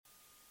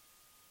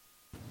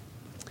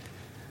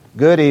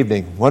Good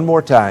evening. One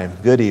more time.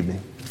 Good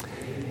evening.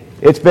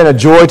 It's been a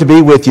joy to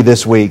be with you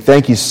this week.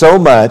 Thank you so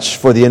much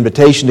for the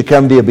invitation to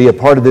come to be a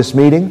part of this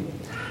meeting.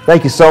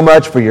 Thank you so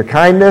much for your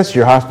kindness,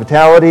 your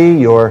hospitality,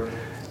 your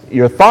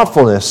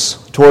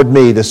thoughtfulness toward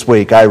me this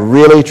week. I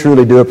really,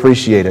 truly do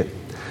appreciate it.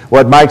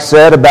 What Mike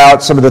said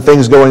about some of the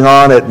things going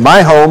on at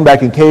my home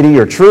back in Katy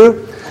are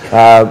true.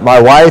 My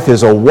wife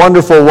is a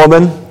wonderful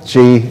woman.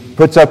 She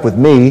puts up with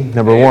me,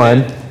 number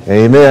one.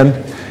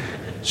 Amen.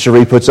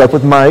 Cherie puts up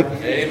with Mike.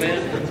 Amen.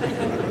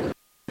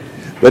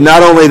 But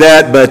not only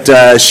that,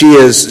 but she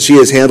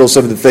has handled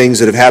some of the things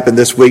that have happened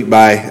this week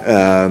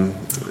by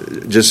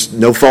just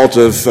no fault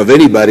of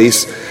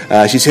anybody's.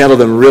 She's handled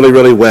them really,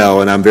 really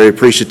well, and I'm very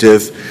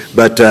appreciative.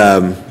 But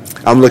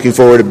I'm looking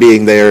forward to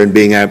being there and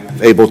being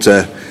able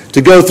to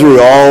go through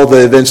all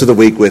the events of the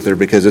week with her,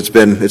 because it's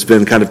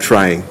been kind of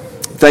trying.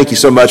 Thank you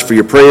so much for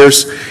your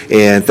prayers,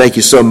 and thank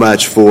you so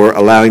much for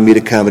allowing me to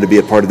come and to be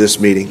a part of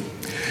this meeting.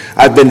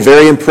 I've been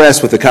very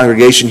impressed with the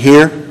congregation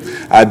here.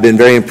 I've been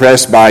very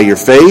impressed by your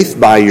faith,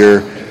 by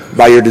your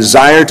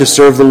desire to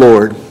serve the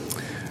Lord.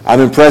 I'm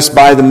impressed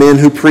by the men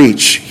who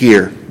preach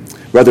here.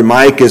 Brother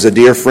Mike is a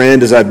dear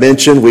friend, as I've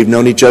mentioned. We've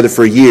known each other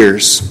for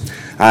years.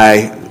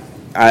 I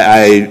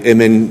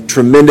am in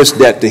tremendous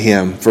debt to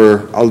him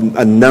for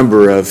a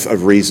number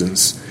of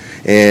reasons.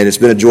 And it's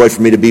been a joy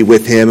for me to be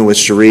with him and with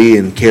Cherie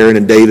and Karen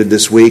and David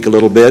this week a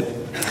little bit.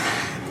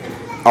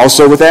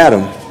 Also with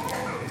Adam.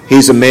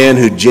 He's a man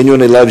who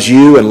genuinely loves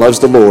you and loves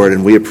the Lord,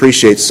 and we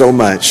appreciate so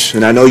much,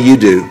 and I know you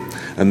do,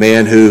 a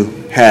man who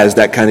has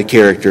that kind of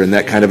character and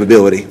that kind of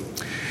ability.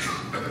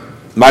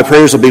 My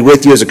prayers will be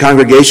with you as a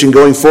congregation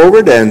going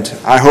forward, and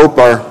I hope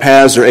our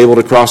paths are able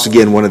to cross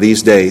again one of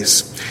these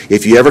days.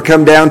 If you ever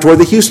come down toward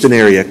the Houston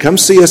area, come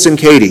see us in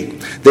Katy.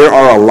 There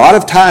are a lot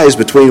of ties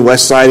between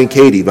Westside and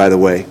Katy, by the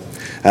way.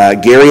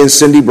 Gary and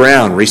Cindy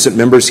Brown, recent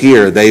members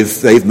here,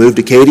 they've moved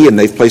to Katy and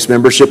they've placed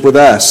membership with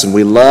us, and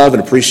we love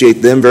and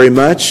appreciate them very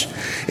much.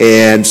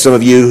 And some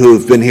of you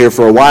who've been here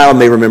for a while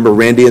may remember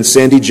Randy and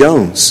Sandy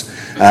Jones.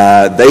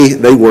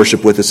 They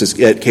worship with us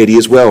at Katy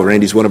as well.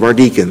 Randy's one of our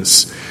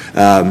deacons.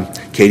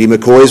 Katie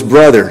McCoy's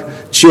brother,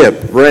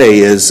 Chip Ray,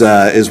 is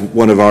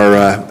one of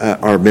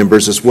our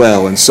members as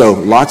well. And so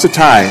lots of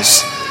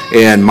ties.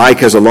 And Mike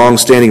has a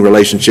long-standing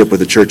relationship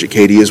with the church at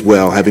Katy as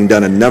well, having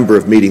done a number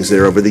of meetings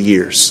there over the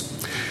years.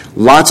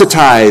 Lots of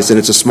ties, and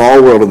it's a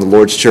small world in the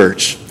Lord's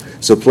church.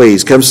 So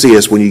please, come see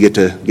us when you get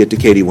to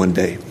Katy one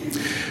day.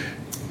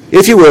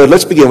 If you would,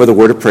 let's begin with a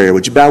word of prayer.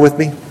 Would you bow with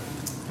me?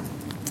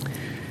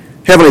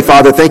 Heavenly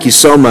Father, thank you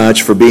so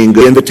much for being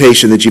the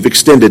invitation that you've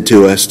extended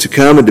to us to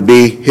come and to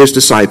be his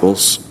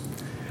disciples.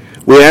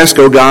 We ask,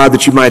 O God,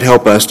 that you might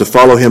help us to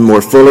follow him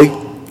more fully.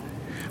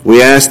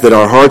 We ask that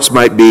our hearts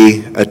might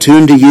be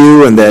attuned to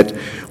you and that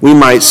we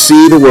might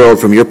see the world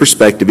from your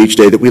perspective each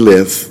day that we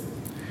live.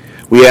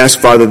 We ask,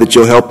 Father, that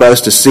you'll help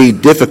us to see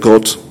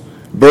difficult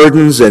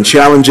burdens and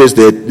challenges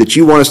that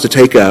you want us to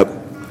take up.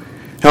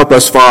 Help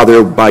us,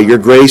 Father, by your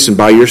grace and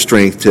by your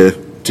strength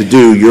to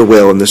do your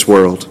will in this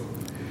world.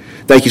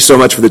 Thank you so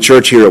much for the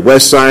church here at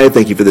Westside.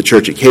 Thank you for the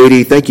church at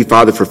Katy. Thank you,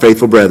 Father, for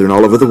faithful brethren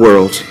all over the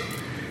world.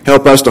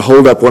 Help us to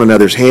hold up one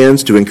another's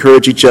hands, to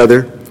encourage each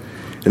other.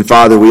 And,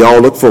 Father, we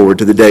all look forward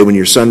to the day when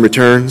your Son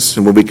returns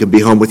and when we can be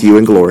home with you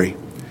in glory.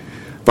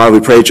 Father,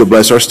 we pray that you'll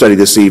bless our study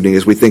this evening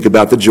as we think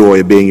about the joy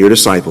of being your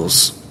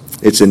disciples.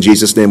 It's in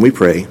Jesus' name we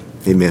pray.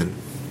 Amen.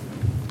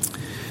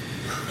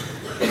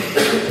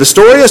 The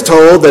story is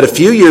told that a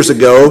few years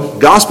ago,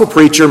 gospel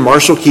preacher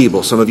Marshall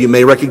Keeble, some of you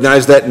may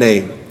recognize that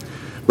name,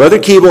 Brother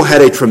Keeble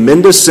had a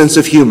tremendous sense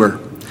of humor.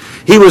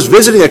 He was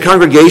visiting a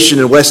congregation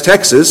in West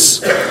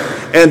Texas,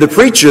 and the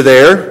preacher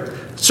there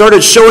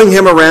started showing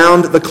him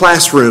around the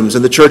classrooms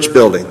in the church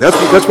building. That's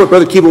what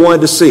Brother Keeble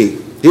wanted to see.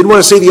 He didn't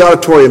want to see the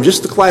auditorium,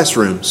 just the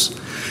classrooms.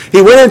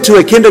 He went into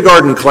a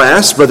kindergarten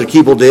class, Brother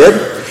Keeble did,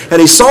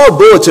 and he saw a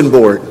bulletin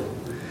board.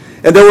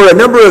 And there were a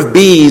number of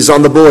bees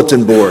on the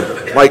bulletin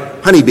board,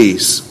 like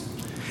honeybees.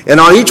 And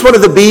on each one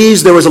of the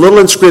bees, there was a little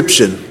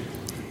inscription: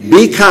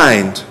 be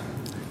kind,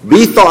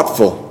 be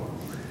thoughtful,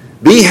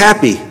 be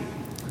happy,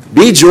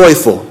 be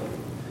joyful.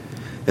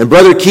 And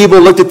Brother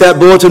Keeble looked at that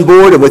bulletin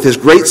board and with his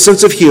great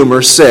sense of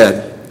humor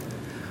said,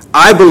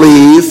 I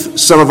believe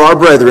some of our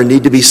brethren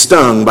need to be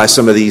stung by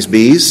some of these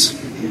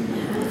bees.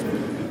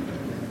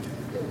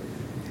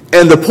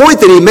 And the point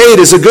that he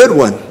made is a good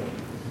one.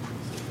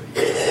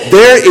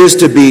 There is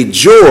to be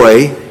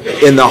joy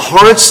in the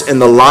hearts and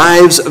the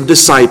lives of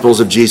disciples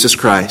of Jesus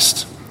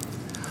Christ.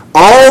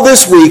 All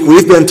this week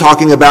we've been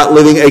talking about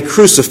living a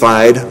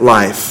crucified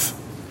life.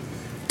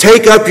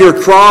 Take up your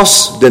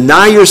cross,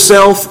 deny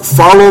yourself,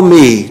 follow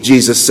me,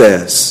 Jesus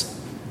says.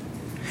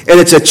 And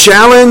it's a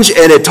challenge,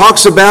 and it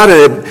talks about,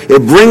 and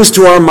it brings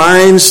to our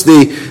minds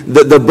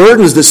the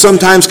burdens that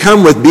sometimes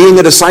come with being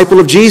a disciple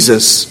of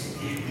Jesus.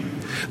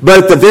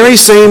 But at the very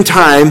same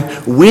time,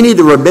 we need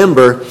to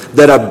remember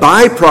that a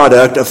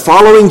byproduct of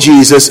following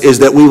Jesus is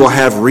that we will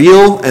have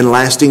real and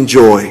lasting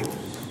joy.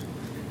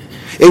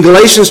 In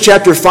Galatians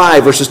chapter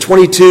 5, verses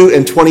 22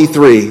 and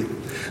 23,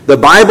 The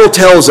Bible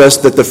tells us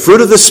that the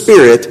fruit of the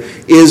Spirit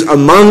is,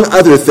 among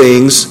other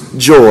things,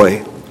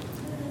 joy.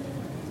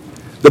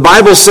 The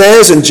Bible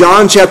says in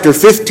John chapter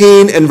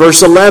 15 and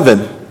verse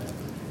 11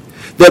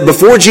 that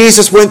before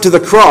Jesus went to the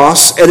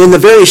cross, and in the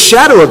very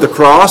shadow of the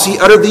cross, he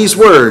uttered these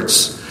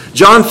words.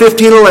 John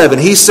 15:11,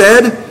 he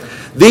said,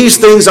 "These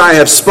things I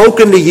have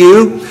spoken to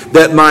you,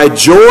 that my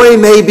joy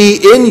may be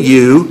in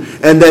you,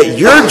 and that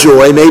your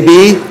joy may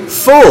be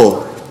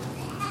full."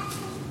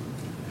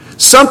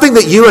 Something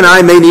that you and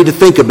I may need to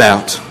think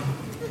about.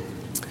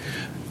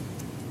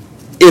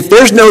 If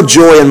there's no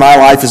joy in my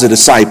life as a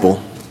disciple,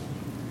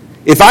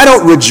 if I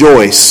don't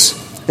rejoice,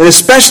 and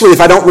especially if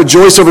I don't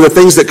rejoice over the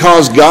things that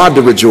cause God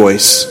to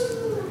rejoice,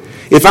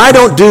 if I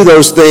don't do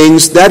those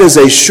things, that is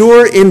a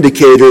sure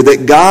indicator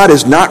that God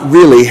is not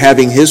really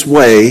having his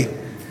way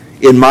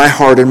in my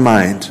heart and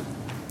mind.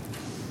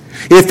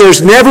 If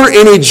there's never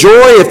any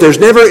joy, if there's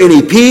never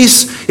any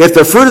peace, if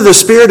the fruit of the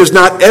Spirit is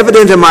not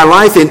evident in my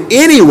life in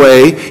any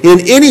way, in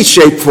any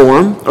shape,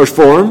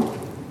 form,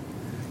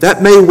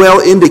 that may well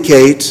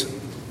indicate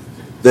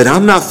that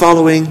I'm not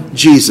following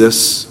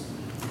Jesus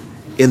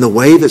in the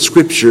way that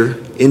Scripture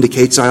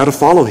indicates I ought to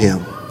follow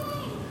him.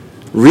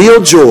 Real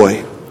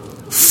joy,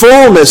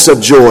 fullness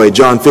of joy,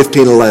 John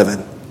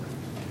 15:11.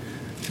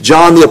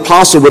 John the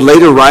Apostle would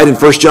later write in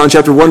 1 John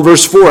chapter 1,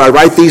 verse 4, "I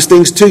write these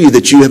things to you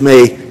that you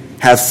may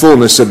have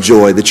fullness of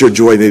joy, that your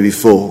joy may be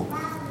full."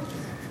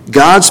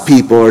 God's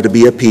people are to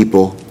be a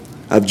people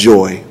of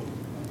joy.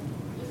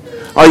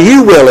 Are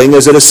you willing,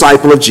 as a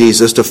disciple of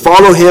Jesus, to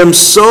follow him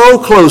so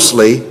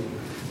closely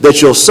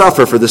that you'll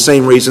suffer for the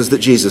same reasons that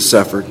Jesus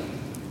suffered?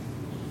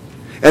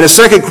 And a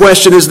second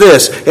question is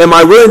this: am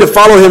I willing to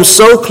follow him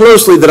so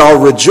closely that I'll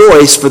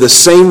rejoice for the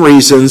same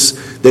reasons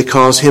that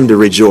cause him to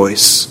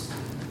rejoice?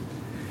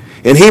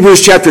 In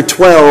Hebrews chapter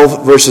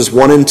 12, verses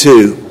 1 and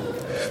 2,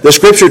 the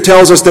Scripture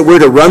tells us that we're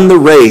to run the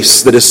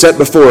race that is set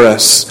before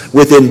us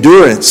with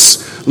endurance,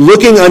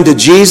 looking unto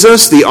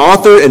Jesus, the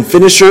author and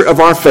finisher of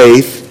our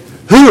faith,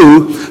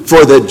 who,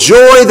 for the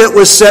joy that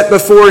was set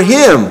before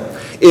him,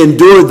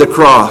 endured the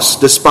cross,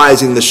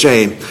 despising the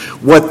shame.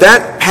 What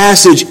that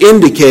passage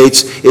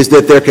indicates is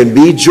that there can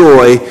be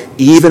joy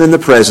even in the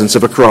presence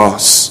of a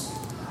cross.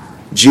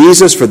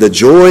 Jesus, for the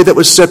joy that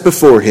was set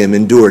before him,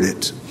 endured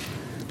it,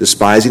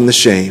 despising the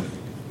shame.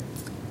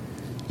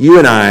 You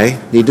and I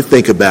need to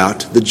think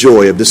about the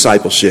joy of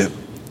discipleship.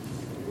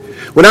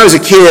 When I was a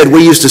kid,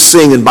 we used to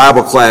sing in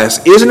Bible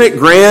class, "Isn't it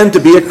grand to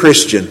be a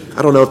Christian?"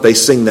 I don't know if they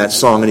sing that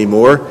song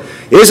anymore.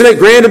 "Isn't it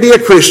grand to be a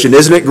Christian?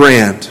 Isn't it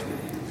grand?"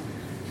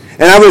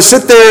 And I would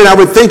sit there and I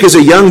would think as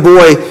a young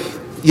boy,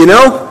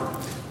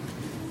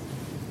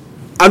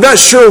 I'm not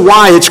sure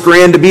why it's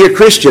grand to be a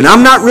Christian.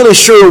 I'm not really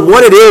sure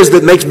what it is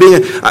that makes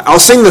I'll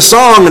sing the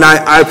song and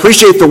I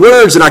appreciate the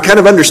words and I kind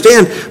of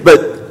understand,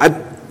 but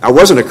I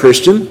wasn't a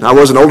Christian. I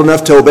wasn't old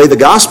enough to obey the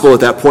gospel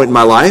at that point in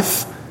my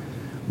life.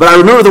 But I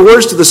remember the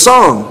words to the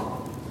song.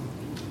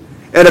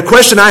 And a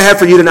question I have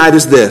for you tonight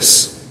is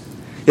this.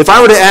 If I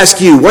were to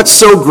ask you, what's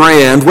so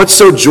grand, what's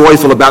so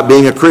joyful about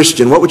being a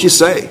Christian, what would you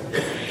say?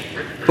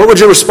 What would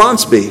your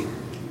response be?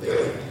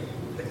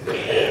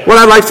 What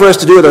I'd like for us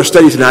to do with our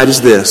study tonight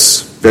is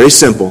this. Very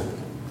simple.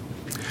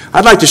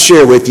 I'd like to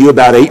share with you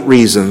about 8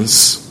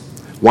 reasons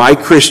why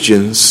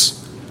Christians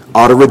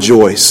ought to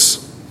rejoice.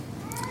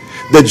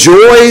 The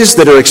joys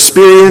that are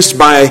experienced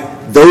by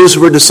those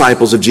who are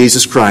disciples of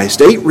Jesus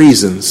Christ. 8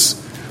 reasons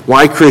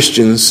why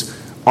Christians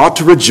ought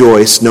to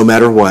rejoice no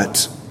matter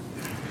what.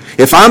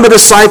 If I'm a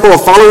disciple, a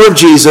follower of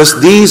Jesus,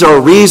 these are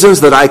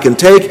reasons that I can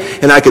take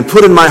and I can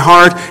put in my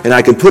heart and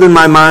I can put in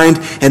my mind,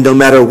 and no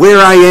matter where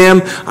I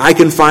am, I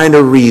can find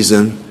a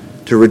reason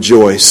to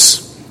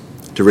rejoice.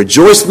 To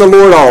rejoice in the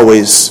Lord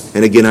always.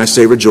 And again, I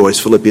say rejoice.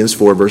 Philippians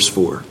 4, verse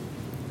 4.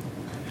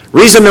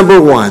 Reason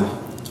number 1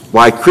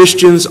 why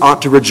Christians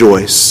ought to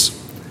rejoice.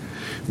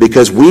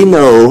 Because we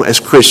know as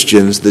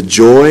Christians the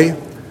joy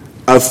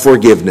of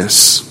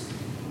forgiveness.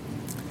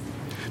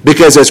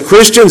 Because as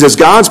Christians, as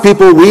God's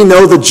people, we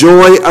know the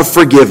joy of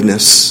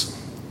forgiveness.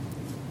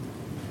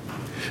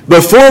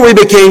 Before we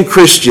became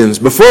Christians,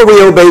 before we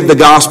obeyed the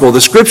gospel,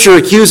 the Scripture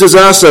accuses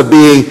us of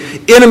being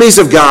enemies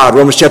of God,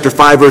 Romans chapter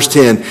 5, verse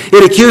 10.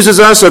 It accuses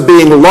us of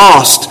being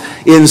lost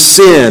in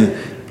sin,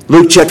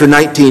 Luke chapter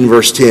 19,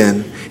 verse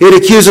 10. It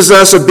accuses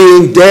us of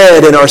being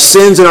dead in our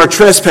sins and our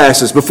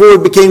trespasses before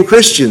we became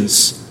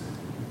Christians.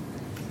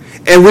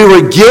 And we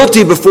were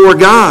guilty before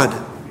God.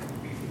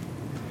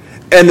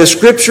 And the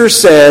Scripture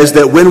says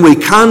that when we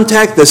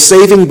contact the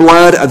saving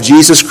blood of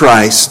Jesus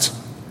Christ,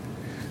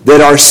 that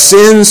our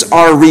sins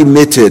are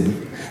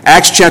remitted.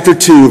 Acts chapter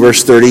 2,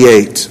 verse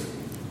 38.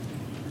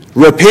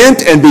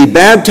 Repent and be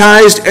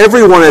baptized,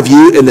 every one of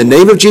you, in the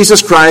name of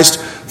Jesus Christ,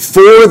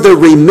 for the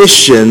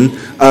remission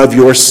of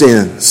your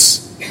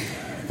sins.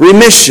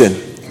 Remission.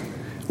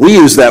 We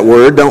use that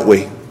word, don't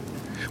we?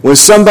 When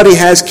somebody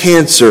has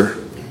cancer,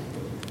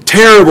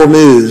 terrible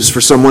news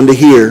for someone to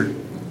hear.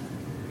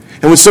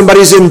 And when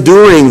somebody's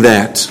enduring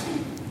that,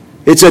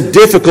 it's a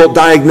difficult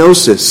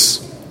diagnosis.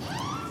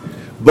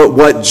 But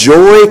what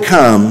joy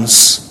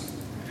comes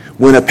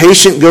when a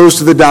patient goes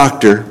to the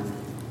doctor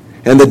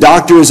and the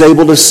doctor is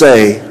able to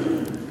say,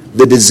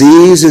 the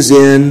disease is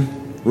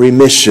in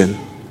remission,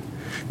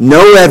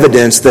 no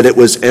evidence that it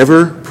was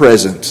ever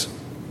present.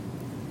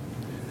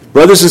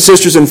 Brothers and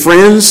sisters and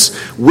friends,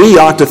 we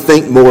ought to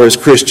think more as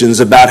Christians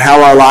about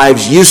how our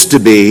lives used to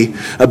be,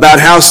 about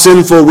how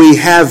sinful we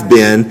have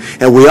been,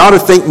 and we ought to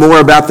think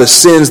more about the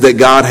sins that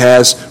God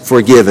has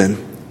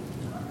forgiven.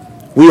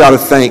 We ought to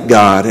thank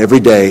God every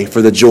day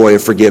for the joy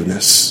of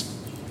forgiveness.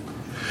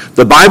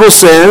 The Bible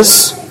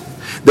says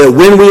that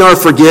when we are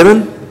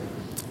forgiven,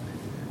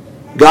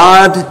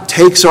 God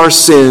takes our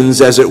sins,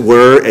 as it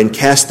were, and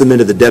casts them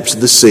into the depths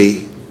of the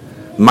sea.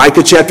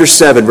 Micah chapter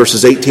 7,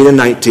 verses 18 and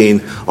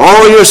 19.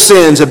 All your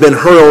sins have been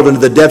hurled into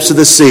the depths of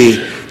the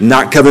sea,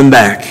 not coming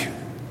back.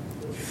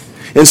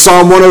 In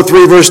Psalm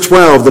 103, verse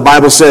 12, the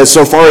Bible says,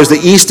 so far as the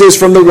east is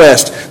from the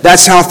west,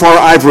 that's how far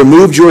I've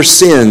removed your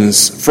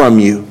sins from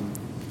you.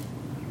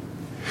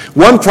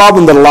 One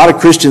problem that a lot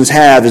of Christians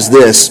have is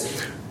this: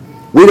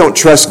 we don't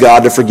trust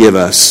God to forgive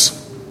us.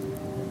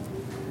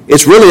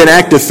 It's really an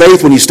act of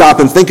faith when you stop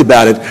and think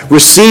about it.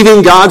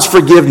 Receiving God's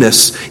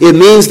forgiveness. It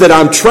means that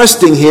I'm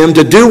trusting Him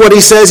to do what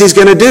He says He's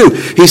going to do.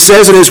 He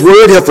says in His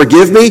Word He'll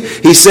forgive me.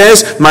 He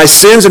says my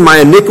sins and my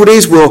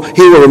iniquities He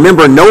will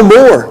remember no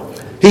more.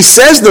 He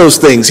says those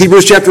things.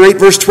 Hebrews chapter 8,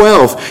 verse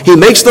 12. He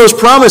makes those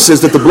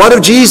promises that the blood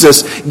of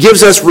Jesus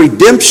gives us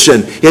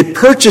redemption. It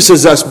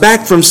purchases us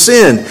back from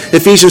sin.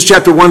 Ephesians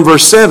chapter 1,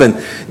 verse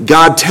 7.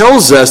 God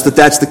tells us that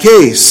that's the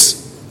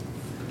case.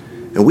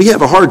 And we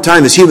have a hard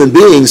time as human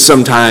beings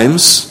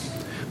sometimes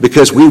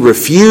because we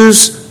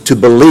refuse to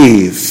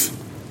believe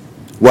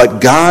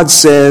what God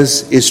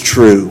says is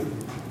true.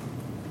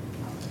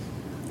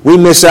 We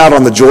miss out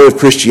on the joy of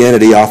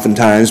Christianity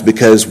oftentimes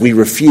because we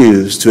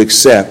refuse to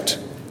accept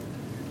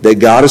that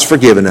God has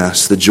forgiven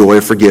us, the joy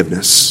of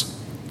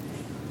forgiveness.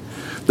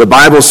 The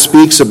Bible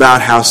speaks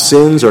about how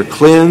sins are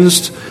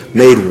cleansed,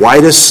 made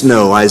white as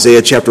snow,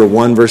 Isaiah chapter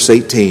 1, verse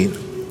 18.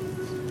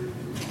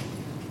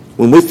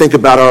 When we think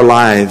about our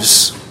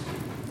lives,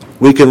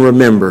 we can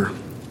remember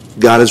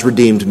God has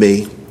redeemed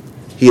me.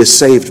 He has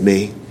saved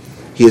me.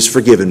 He has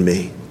forgiven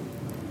me.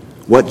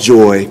 What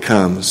joy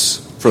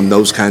comes from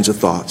those kinds of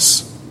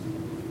thoughts?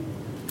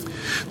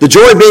 The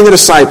joy of being a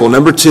disciple,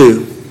 number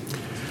 2.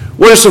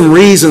 What are some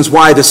reasons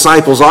why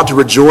disciples ought to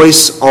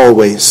rejoice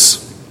always?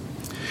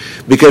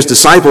 Because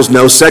disciples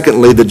know,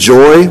 secondly, the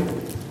joy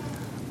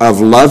of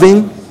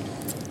loving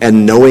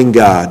and knowing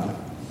God.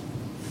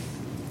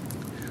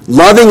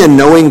 Loving and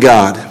knowing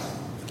God.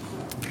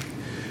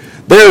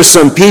 There are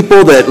some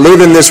people that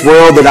live in this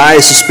world that I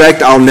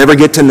suspect I'll never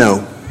get to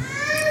know.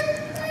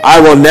 I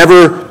will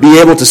never be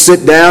able to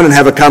sit down and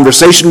have a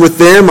conversation with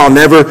them. I'll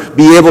never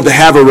be able to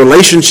have a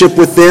relationship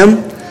with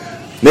them.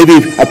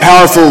 Maybe a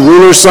powerful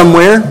ruler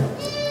somewhere.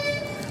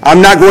 I'm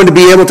not going to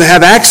be able to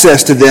have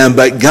access to them,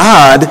 but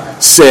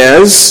God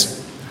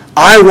says,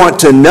 I want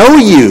to know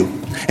you,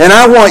 and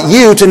I want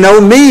you to know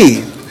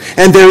me.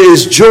 And there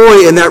is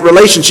joy in that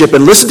relationship.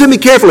 And listen to me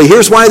carefully.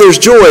 Here's why there's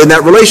joy in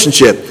that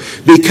relationship.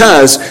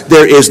 Because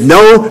there is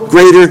no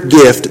greater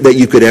gift that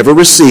you could ever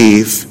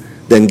receive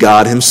than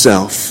God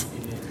Himself.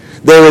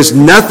 There is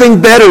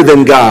nothing better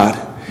than God.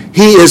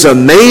 He is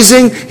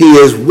amazing. He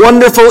is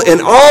wonderful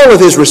in all of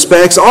His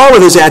respects, all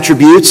of His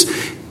attributes.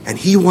 And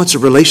He wants a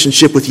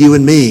relationship with you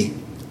and me.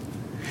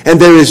 And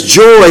there is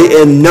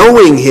joy in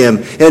knowing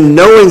Him and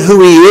knowing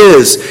who He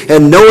is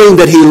and knowing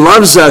that He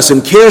loves us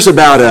and cares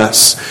about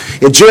us.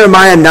 In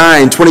Jeremiah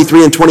 9,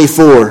 23 and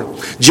 24,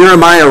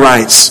 Jeremiah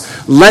writes,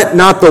 let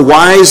not the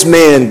wise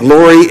man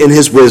glory in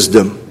his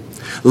wisdom.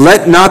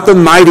 Let not the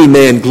mighty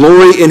man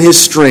glory in his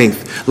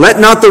strength. Let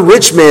not the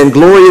rich man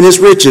glory in his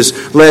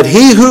riches. Let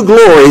he who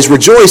glories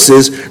rejoice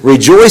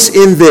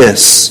in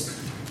this,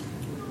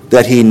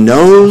 that he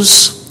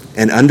knows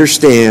and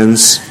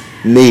understands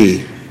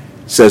me,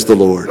 says the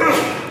Lord.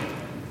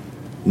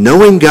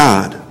 Knowing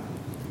God,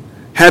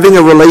 having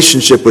a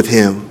relationship with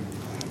Him,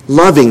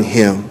 loving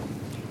Him,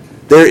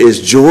 there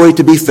is joy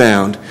to be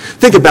found.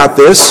 Think about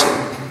this.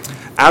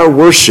 Our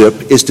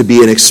worship is to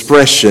be an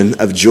expression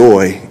of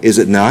joy, is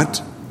it not?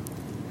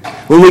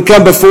 When we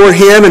come before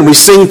Him and we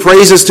sing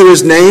praises to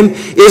His name,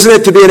 isn't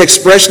it to be an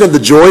expression of the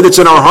joy that's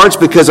in our hearts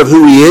because of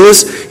who He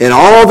is and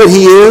all that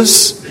He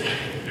is?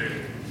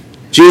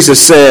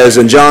 Jesus says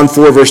in John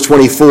 4, verse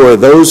 24,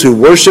 those who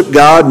worship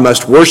God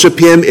must worship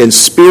Him in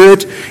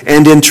spirit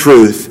and in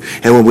truth.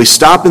 And when we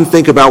stop and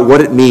think about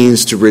what it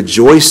means to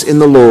rejoice in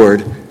the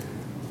Lord,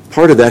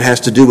 part of that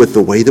has to do with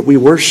the way that we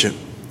worship,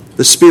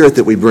 the spirit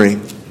that we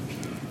bring.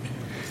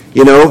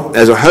 You know,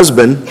 as a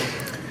husband,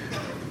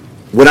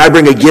 when I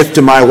bring a gift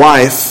to my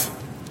wife,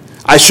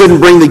 I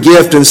shouldn't bring the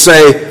gift and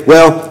say,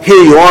 well,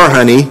 here you are,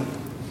 honey.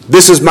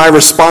 This is my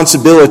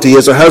responsibility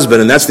as a husband,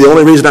 and that's the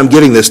only reason I'm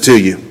giving this to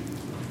you.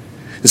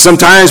 And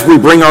sometimes we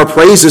bring our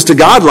praises to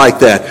God like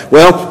that.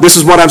 Well, this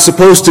is what I'm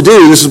supposed to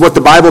do. This is what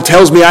the Bible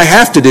tells me I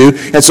have to do.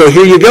 And so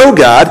here you go,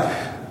 God.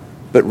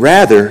 But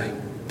rather,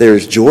 there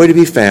is joy to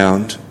be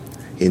found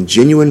in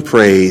genuine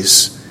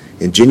praise,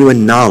 in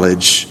genuine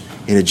knowledge,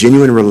 in a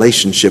genuine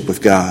relationship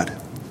with God.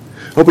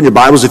 Open your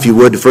Bibles, if you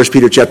would, to 1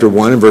 Peter chapter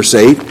 1 and verse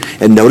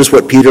 8, and notice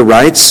what Peter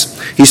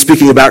writes. He's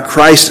speaking about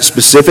Christ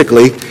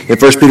specifically in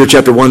 1 Peter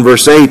chapter 1,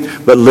 verse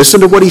 8, but listen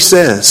to what he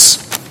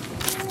says.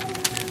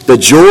 The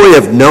joy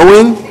of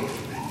knowing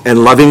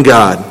and loving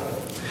God.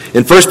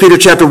 In 1 Peter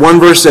chapter 1,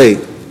 verse 8,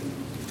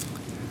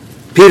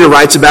 Peter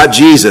writes about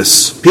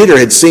Jesus. Peter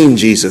had seen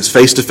Jesus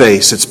face to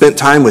face, had spent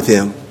time with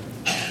him.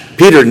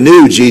 Peter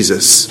knew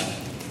Jesus.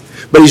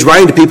 But he's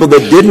writing to people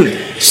that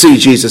didn't see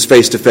Jesus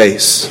face to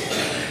face.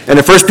 And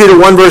in 1 Peter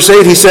 1 verse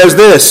 8 he says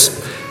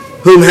this,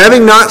 whom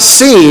having not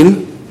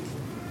seen,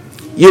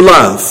 you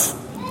love.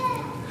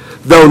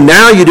 Though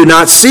now you do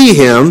not see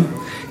him,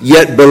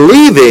 yet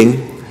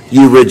believing,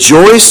 you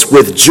rejoice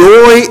with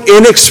joy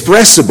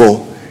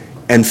inexpressible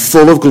and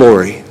full of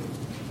glory.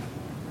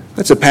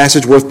 That's a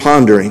passage worth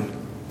pondering.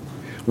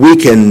 We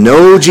can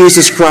know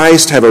Jesus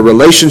Christ, have a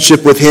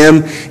relationship with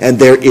him, and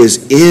there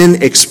is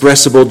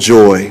inexpressible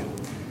joy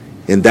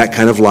in that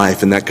kind of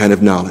life and that kind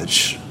of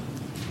knowledge.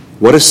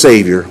 What a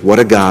Savior, what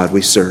a God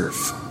we serve.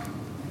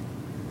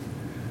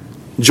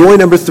 Joy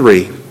number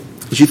 3,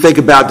 as you think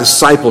about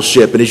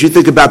discipleship and as you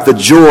think about the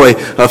joy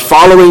of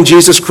following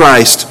Jesus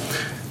Christ,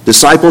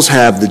 disciples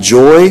have the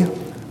joy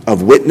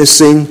of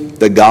witnessing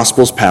the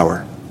gospel's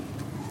power.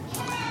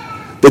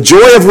 The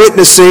joy of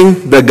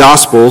witnessing the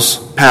gospel's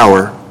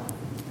power.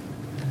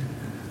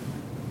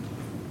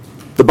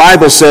 The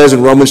Bible says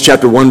in Romans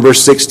chapter 1, verse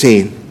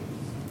 16,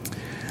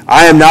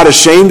 I am not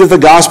ashamed of the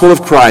gospel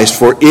of Christ,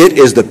 for it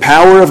is the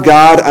power of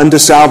God unto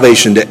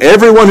salvation to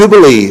everyone who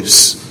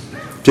believes,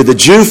 to the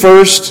Jew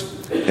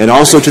first, and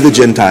also to the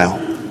Gentile.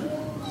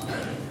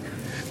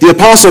 The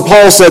Apostle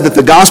Paul said that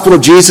the gospel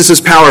of Jesus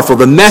is powerful.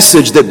 The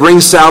message that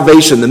brings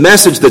salvation, the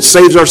message that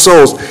saves our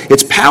souls,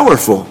 it's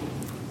powerful.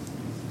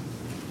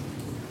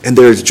 And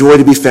there is joy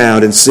to be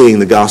found in seeing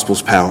the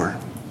gospel's power.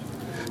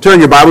 Turn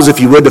your Bibles, if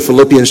you would, to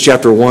Philippians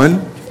chapter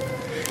 1.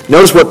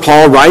 Notice what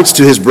Paul writes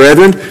to his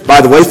brethren. By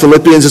the way,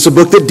 Philippians is a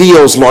book that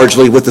deals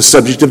largely with the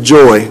subject of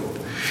joy.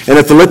 And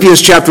in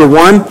Philippians chapter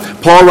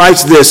 1, Paul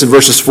writes this in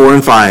verses 4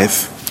 and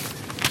 5.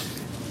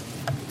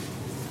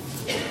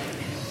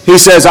 He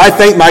says, I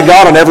thank my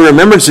God on every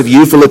remembrance of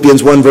you,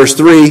 Philippians 1 verse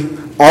 3,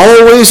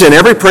 always in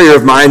every prayer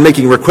of mine,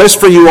 making request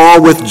for you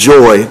all with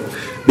joy,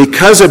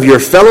 because of your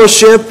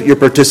fellowship, your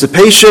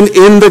participation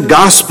in the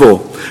gospel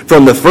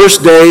from the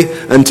first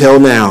day until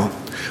now.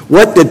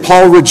 What did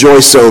Paul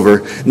rejoice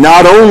over?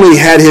 Not only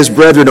had his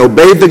brethren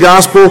obeyed the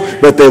gospel,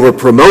 but they were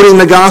promoting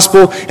the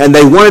gospel, and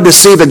they wanted to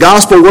see the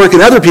gospel work in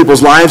other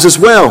people's lives as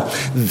well.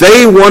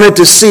 They wanted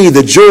to see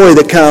the joy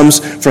that comes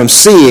from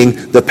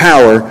seeing the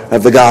power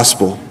of the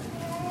gospel.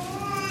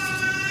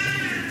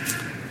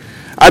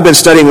 I've been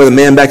studying with a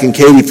man back in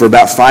Katy for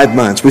about 5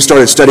 months. We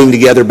started studying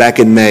together back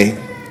in May.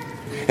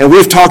 And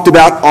we've talked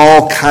about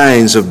all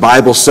kinds of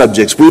Bible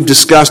subjects. We've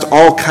discussed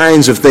all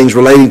kinds of things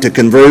relating to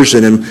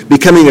conversion and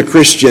becoming a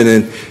Christian.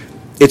 And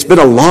it's been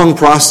a long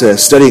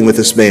process studying with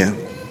this man.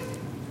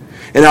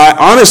 And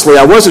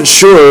I wasn't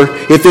sure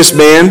if this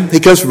man, he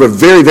comes from a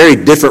very, very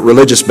different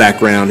religious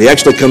background. He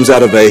actually comes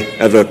out of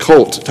a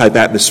cult type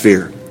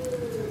atmosphere.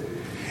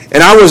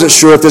 And I wasn't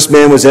sure if this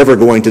man was ever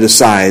going to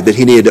decide that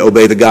he needed to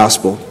obey the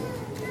gospel.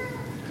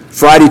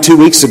 Friday 2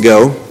 weeks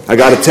ago, I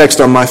got a text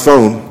on my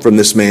phone from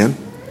this man.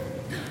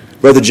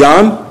 Brother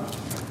John,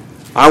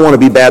 I want to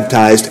be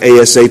baptized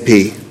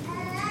ASAP.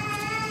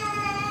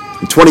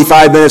 And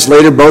 25 minutes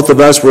later, both of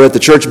us were at the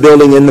church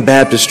building in the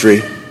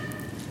baptistry.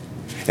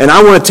 And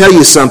I want to tell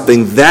you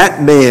something.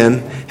 That man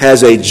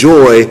has a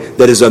joy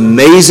that is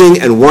amazing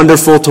and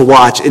wonderful to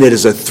watch. And it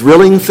is a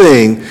thrilling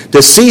thing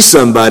to see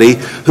somebody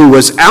who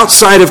was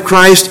outside of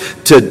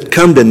Christ to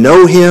come to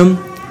know him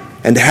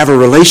and to have a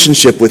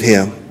relationship with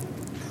him.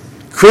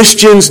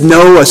 Christians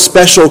know a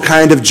special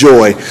kind of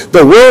joy.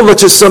 The world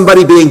looks at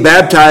somebody being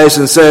baptized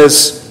and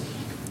says,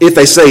 if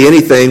they say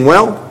anything,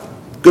 well,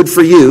 good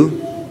for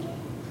you.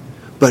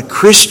 But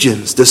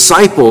Christians,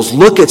 disciples,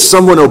 look at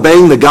someone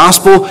obeying the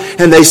gospel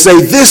and they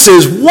say, this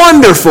is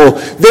wonderful,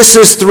 this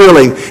is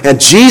thrilling. And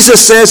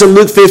Jesus says in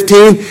Luke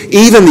 15,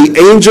 even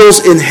the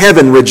angels in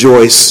heaven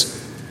rejoice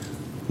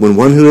when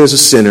one who is a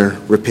sinner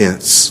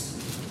repents.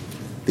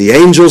 The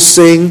angels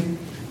sing,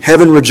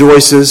 heaven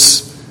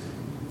rejoices,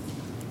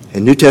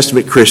 and New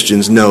Testament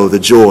Christians know the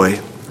joy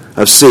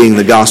of seeing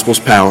the gospel's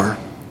power.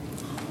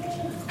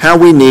 How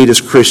we need as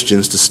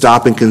Christians to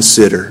stop and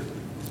consider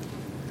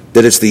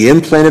that it's the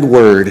implanted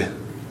word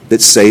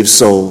that saves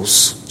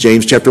souls.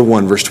 James chapter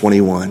 1, verse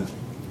 21.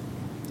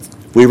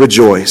 We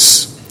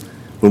rejoice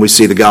when we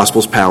see the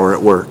gospel's power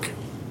at work.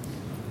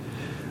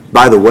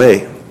 By the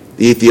way,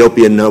 the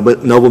Ethiopian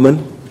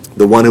nobleman,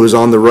 the one who was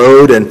on the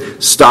road and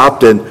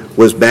stopped and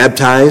was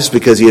baptized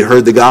because he had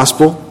heard the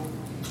gospel,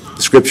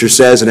 the scripture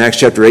says in Acts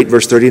chapter 8,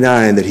 verse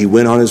 39, that he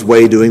went on his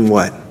way doing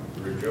what?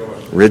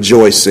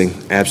 Rejoicing,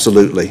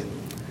 absolutely.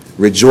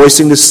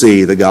 Rejoicing to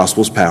see the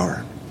gospel's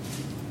power.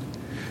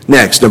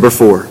 Next, number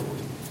 4.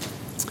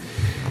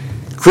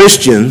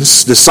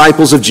 Christians,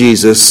 disciples of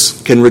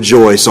Jesus, can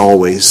rejoice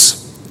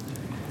always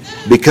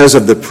because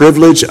of the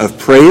privilege of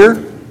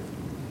prayer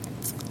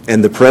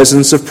and the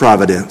presence of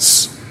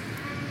providence.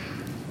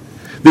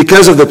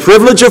 because of the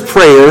privilege of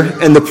prayer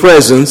and the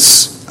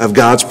presence of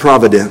God's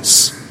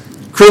providence.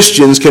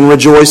 Christians can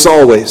rejoice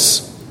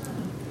always.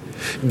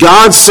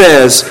 God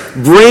says,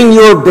 bring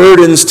your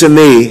burdens to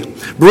me.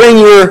 Bring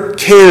your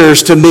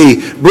cares to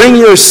me. Bring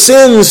your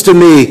sins to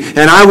me,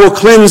 and I will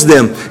cleanse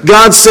them.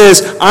 God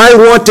says, I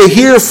want to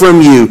hear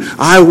from you.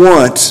 I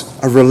want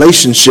a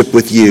relationship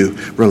with you.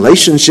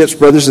 Relationships,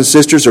 brothers and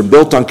sisters, are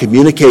built on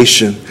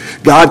communication.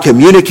 God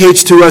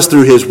communicates to us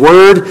through His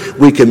Word.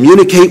 We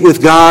communicate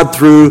with God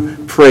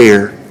through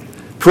prayer.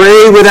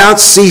 Pray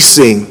without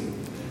ceasing.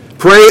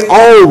 Pray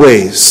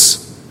always.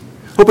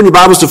 Open your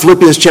Bibles to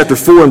Philippians chapter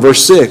 4 and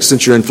verse 6,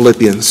 since you're in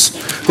Philippians.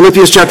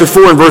 Philippians chapter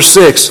 4 and verse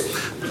 6.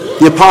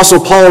 The Apostle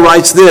Paul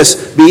writes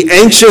this, be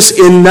anxious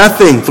in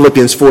nothing,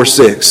 Philippians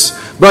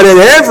 4:6, but in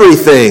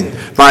everything,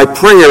 by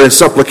prayer and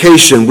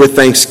supplication with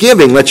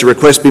thanksgiving, let your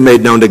requests be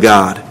made known to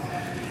God.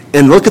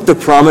 And look at the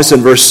promise in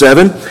verse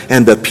 7,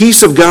 and the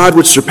peace of God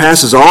which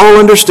surpasses all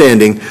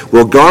understanding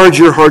will guard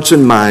your hearts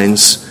and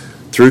minds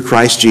through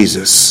Christ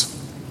Jesus.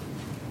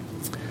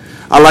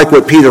 I like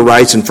what Peter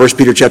writes in 1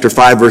 Peter chapter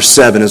 5, verse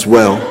 7 as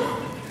well.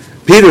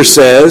 Peter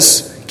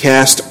says,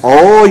 cast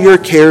all your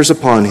cares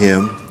upon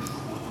him.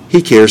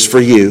 He cares for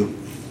you.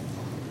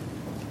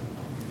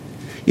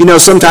 You know,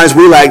 sometimes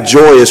we lack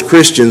joy as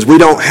Christians. We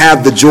don't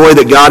have the joy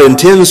that God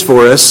intends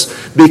for us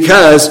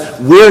because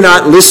we're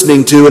not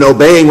listening to and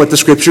obeying what the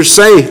Scriptures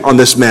say on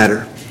this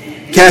matter.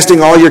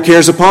 Casting all your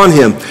cares upon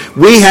him.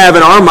 We have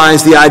in our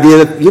minds the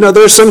idea that,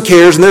 there's some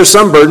cares and there's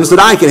some burdens that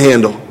I can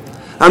handle.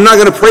 I'm not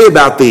going to pray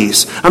about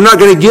these. I'm not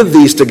going to give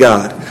these to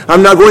God.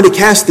 I'm not going to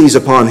cast these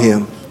upon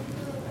him.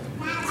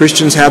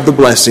 Christians have the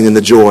blessing and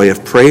the joy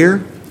of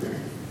prayer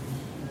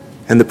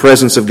and the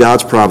presence of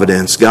God's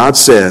providence. God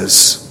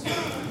says,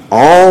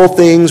 all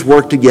things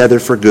work together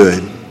for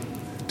good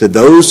to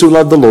those who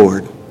love the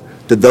Lord,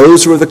 to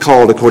those who are the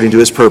called according to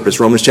his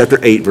purpose. Romans chapter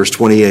 8, verse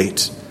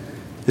 28.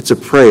 It's a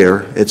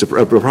prayer, it's a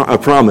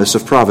promise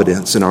of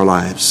providence in our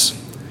lives,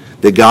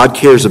 that God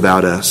cares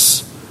about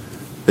us,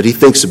 that he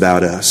thinks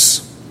about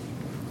us.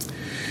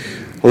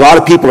 A lot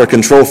of people are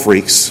control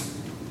freaks.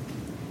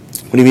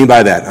 What do you mean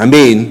by that? I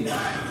mean,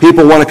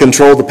 people want to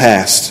control the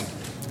past.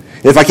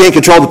 If I can't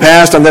control the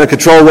past, I'm going to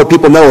control what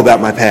people know about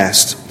my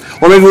past.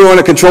 Or maybe we want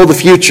to control the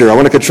future. I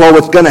want to control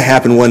what's going to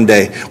happen one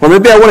day. Or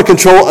maybe I want to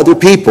control other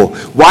people.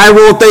 Why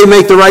won't they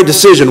make the right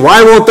decision?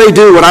 Why won't they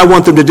do what I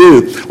want them to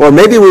do? Or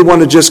maybe we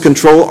want to just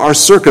control our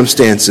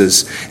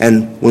circumstances.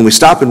 And when we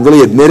stop and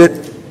really admit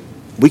it,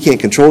 we can't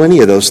control any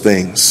of those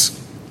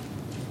things.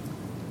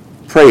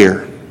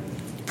 Prayer,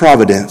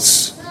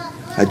 providence,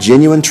 a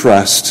genuine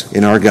trust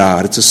in our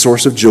God. It's a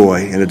source of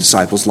joy in a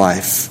disciple's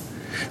life.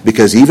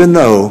 Because even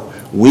though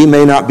we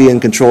may not be in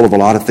control of a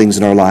lot of things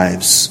in our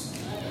lives,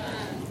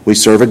 we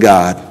serve a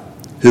God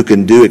who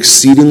can do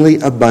exceedingly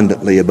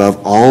abundantly above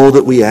all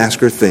that we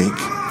ask or think.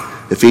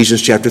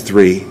 Ephesians chapter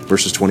 3,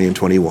 verses 20 and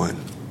 21.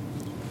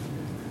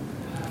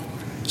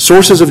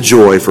 Sources of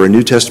joy for a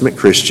New Testament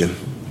Christian.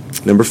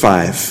 Number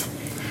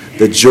 5,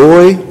 the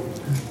joy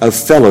of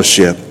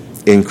fellowship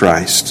in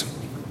Christ.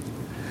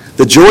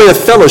 The joy of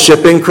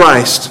fellowship in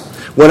Christ.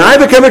 When I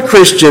become a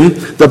Christian,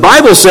 the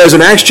Bible says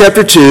in Acts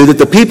chapter 2 that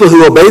the people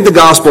who obeyed the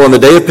gospel on the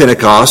day of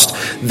Pentecost,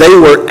 they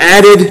were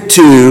added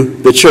to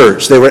the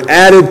church. They were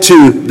added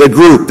to the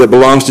group that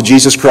belongs to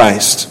Jesus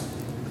Christ.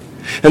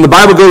 And the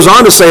Bible goes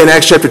on to say in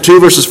Acts chapter 2,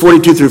 verses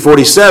 42 through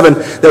 47,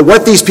 that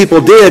what these people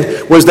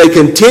did was they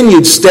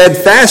continued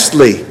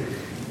steadfastly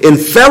in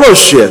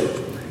fellowship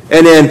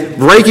and in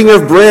breaking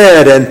of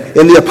bread and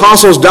in the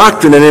apostles'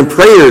 doctrine and in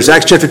prayers.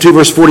 Acts chapter 2,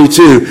 verse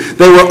 42.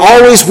 They were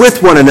always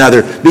with one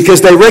another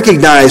because they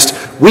recognized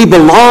we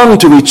belong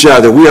to each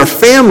other. We are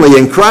family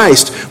in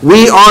Christ.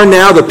 We are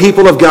now the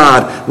people of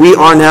God. We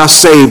are now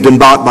saved and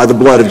bought by the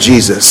blood of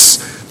Jesus.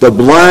 The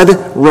blood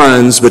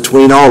runs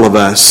between all of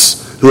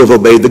us who have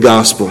obeyed the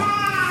gospel.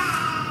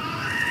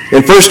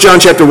 In 1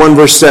 John chapter 1,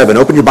 verse 7.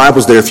 Open your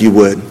Bibles there if you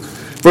would.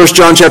 1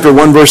 John chapter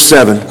 1, verse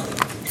 7.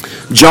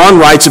 John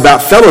writes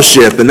about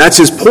fellowship, and that's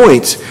his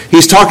point.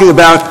 He's talking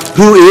about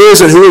who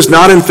is and who is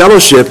not in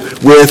fellowship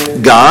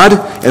with God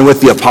and with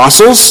the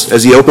apostles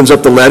as he opens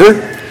up the letter.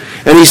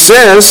 And he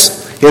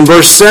says in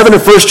verse 7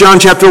 of 1 John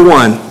chapter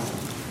 1,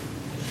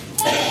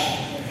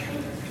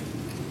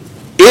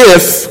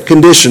 if,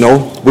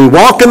 conditional, we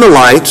walk in the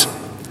light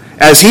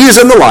as he is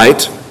in the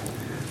light,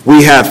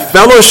 we have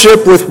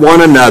fellowship with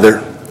one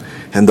another,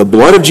 and the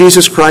blood of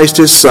Jesus Christ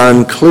his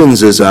Son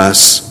cleanses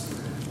us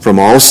from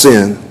all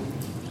sin.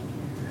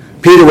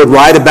 Peter would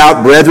write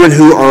about brethren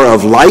who are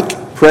of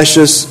like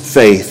precious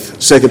faith.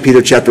 2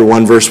 Peter chapter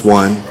 1, verse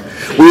 1.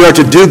 We are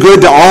to do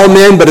good to all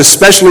men, but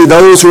especially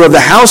those who are of the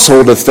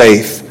household of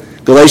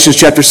faith. Galatians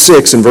chapter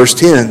 6 and verse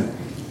 10.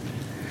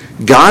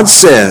 God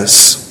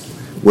says,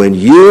 when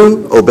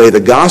you obey the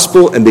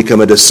gospel and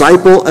become a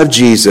disciple of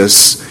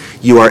Jesus,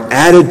 you are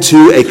added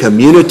to a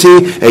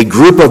community, a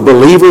group of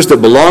believers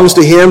that belongs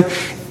to him.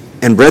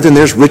 And brethren,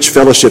 there's rich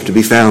fellowship to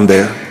be found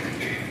there.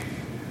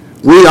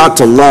 We ought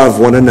to love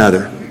one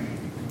another.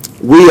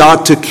 We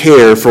ought to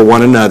care for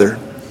one another.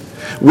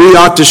 We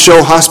ought to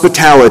show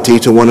hospitality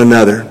to one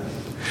another.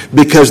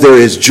 because there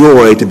is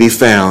joy to be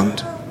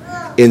found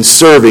in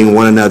serving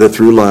one another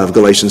through love,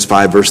 Galatians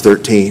 5, verse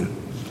 13.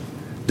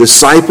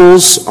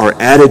 Disciples are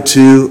added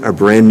to a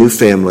brand new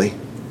family.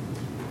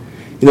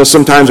 You know,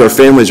 sometimes our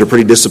families are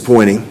pretty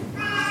disappointing.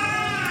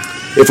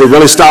 If we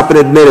really stop and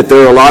admit it,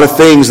 there are a lot of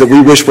things that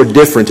we wish were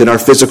different in our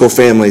physical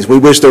families. We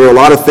wish there were a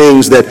lot of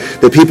things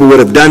that people would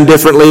have done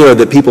differently or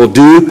that people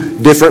do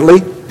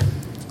differently.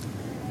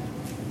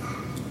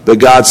 But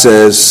God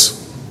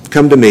says,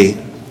 come to me.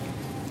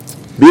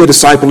 Be a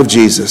disciple of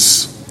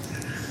Jesus.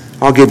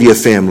 I'll give you a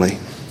family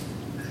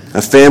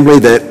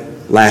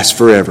that lasts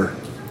forever.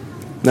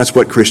 That's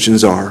what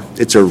Christians are.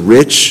 It's a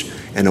rich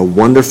and a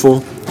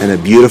wonderful and a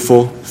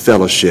beautiful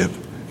fellowship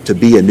to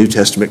be a New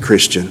Testament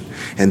Christian.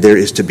 And there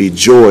is to be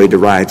joy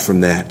derived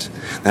from that.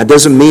 That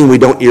doesn't mean we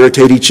don't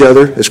irritate each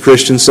other as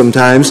Christians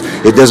sometimes.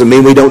 It doesn't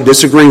mean we don't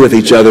disagree with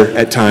each other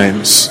at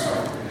times.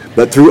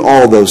 But through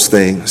all those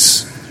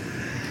things,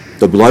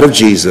 the blood of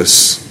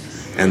Jesus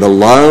and the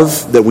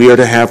love that we are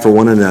to have for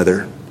one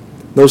another,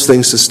 those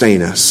things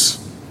sustain us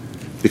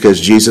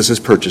because Jesus has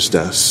purchased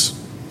us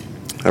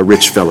a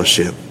rich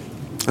fellowship,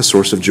 a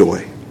source of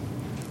joy.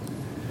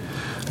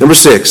 Number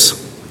 6,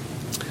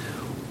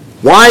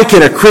 why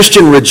can a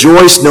Christian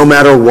rejoice no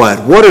matter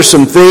what? What are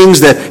some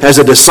things that as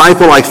a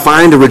disciple I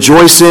find to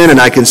rejoice in and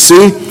I can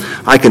see?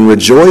 I can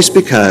rejoice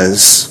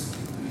because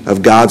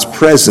of God's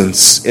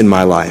presence in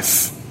my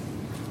life.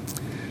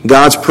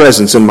 God's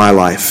presence in my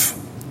life.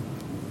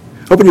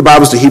 Open your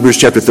Bibles to Hebrews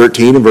chapter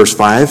 13 and verse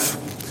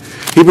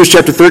 5. Hebrews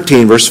chapter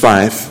 13, verse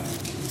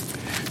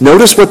 5.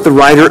 Notice what the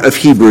writer of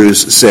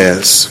Hebrews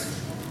says.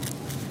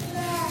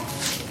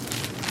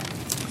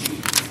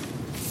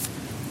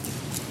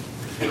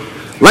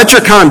 Let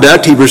your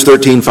conduct, Hebrews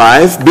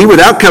 13:5, be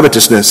without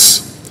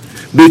covetousness.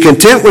 Be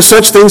content with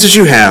such things as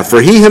you have, for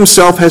he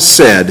himself has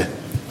said,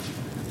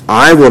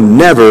 I will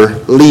never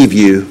leave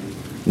you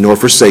nor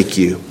forsake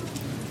you.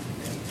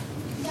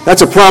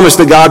 That's a promise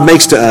that God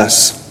makes to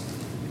us.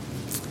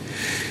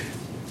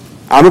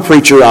 I'm a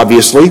preacher,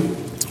 obviously.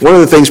 One of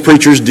the things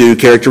preachers do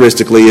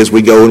characteristically is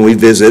we go and we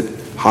visit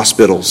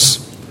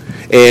hospitals.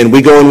 And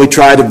we go and we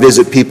try to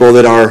visit people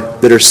that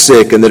are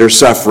sick and that are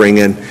suffering.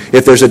 And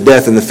if there's a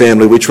death in the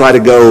family, we try to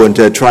go and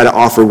to try to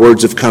offer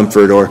words of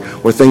comfort or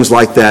things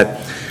like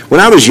that.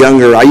 When I was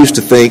younger, I used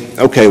to think,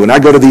 okay, when I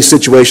go to these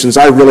situations,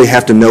 I really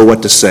have to know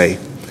what to say.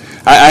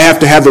 I have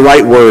to have the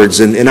right words.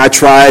 And I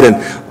tried, and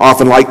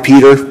often like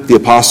Peter, the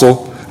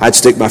apostle, I'd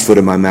stick my foot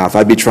in my mouth.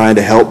 I'd be trying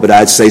to help, but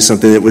I'd say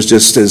something that was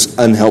just as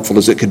unhelpful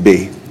as it could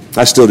be.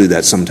 I still do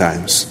that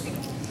sometimes.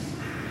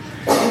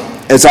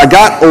 As I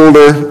got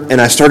older and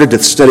I started to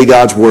study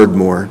God's Word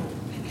more,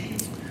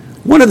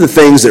 one of the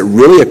things that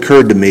really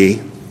occurred to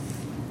me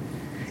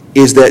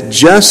is that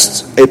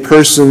just a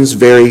person's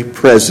very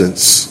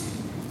presence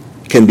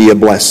can be a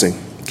blessing,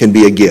 can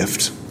be a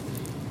gift.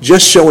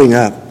 Just showing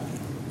up.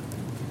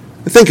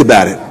 Think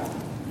about it.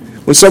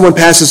 When someone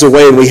passes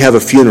away and we have a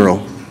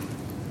funeral,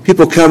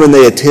 people come and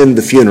they attend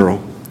the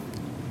funeral.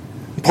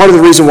 Part of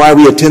the reason why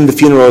we attend the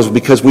funeral is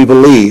because we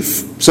believe,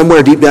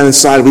 somewhere deep down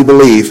inside we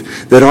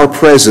believe, that our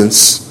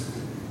presence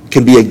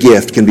can be a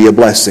gift, can be a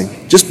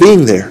blessing. Just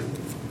being there.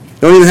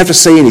 You don't even have to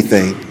say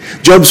anything.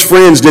 Job's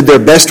friends did their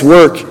best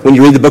work when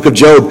you read the book of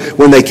Job,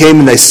 when they came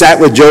and they sat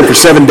with Job for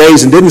 7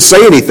 days and didn't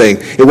say anything.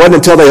 It wasn't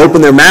until they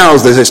opened their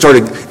mouths that they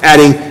started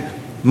adding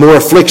more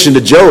affliction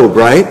to Job,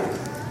 right?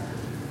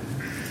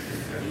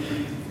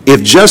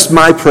 If just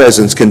my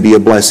presence can be a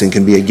blessing,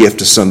 can be a gift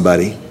to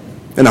somebody,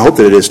 and I hope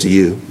that it is to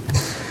you,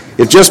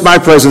 if just my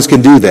presence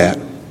can do that,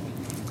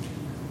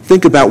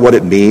 think about what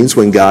it means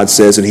when God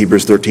says in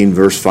Hebrews 13,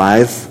 verse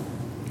 5,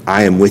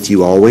 I am with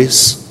you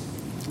always.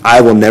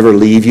 I will never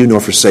leave you nor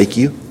forsake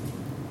you.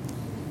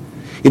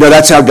 You know,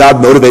 that's how God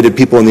motivated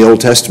people in the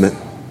Old Testament.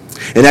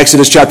 In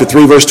Exodus chapter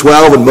 3, verse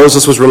 12, when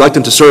Moses was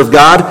reluctant to serve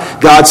God,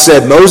 God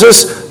said,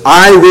 Moses,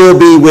 I will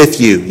be with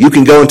you. You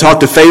can go and talk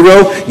to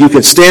Pharaoh. You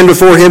can stand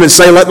before him and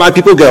say, let my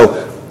people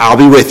go. I'll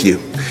be with you.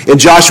 In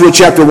Joshua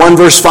chapter 1,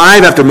 verse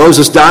 5, after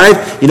Moses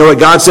died, you know what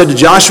God said to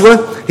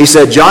Joshua? He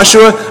said,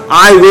 Joshua,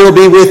 I will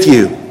be with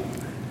you.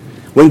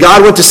 When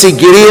God went to see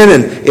Gideon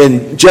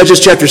in Judges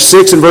chapter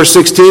 6 and verse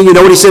 16, you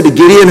know what he said to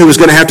Gideon, who was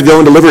going to have to go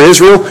and deliver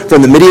Israel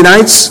from the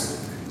Midianites?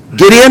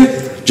 Gideon,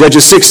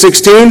 Judges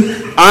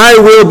 6:16, I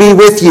will be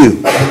with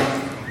you.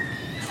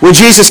 When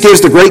Jesus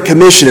gives the Great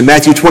Commission in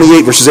Matthew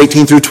 28, verses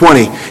 18 through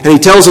 20, and he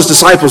tells his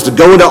disciples to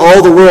go into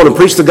all the world and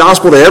preach the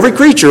gospel to every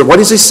creature, what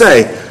does he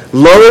say?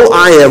 Lo,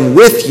 I am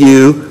with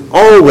you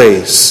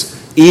always,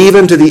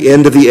 even to the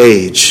end of the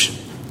age.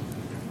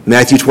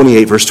 Matthew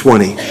 28, verse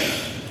 20.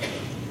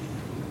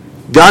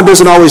 God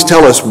doesn't always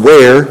tell us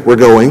where we're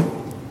going.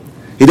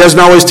 He doesn't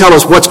always tell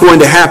us what's going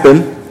to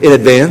happen in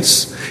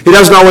advance. He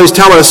doesn't always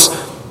tell us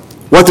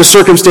what the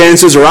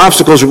circumstances or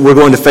obstacles we're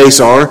going to face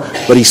are,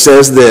 but he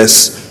says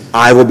this,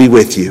 I will be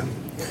with you.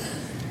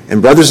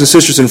 And brothers and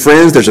sisters and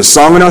friends, there's a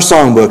song in our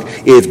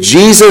songbook, if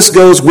Jesus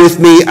goes with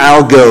me,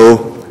 I'll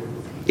go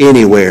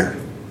anywhere.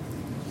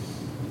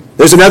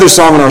 There's another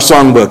song in our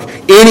songbook.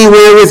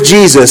 Anywhere with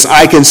Jesus,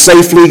 I can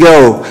safely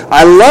go.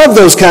 I love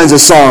those kinds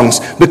of songs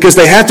because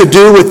they have to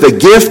do with the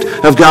gift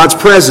of God's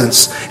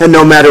presence. And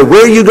no matter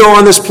where you go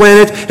on this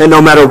planet, and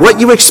no matter what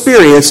you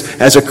experience,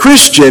 as a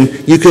Christian,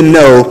 you can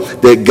know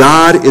that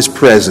God is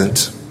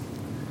present,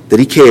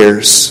 that he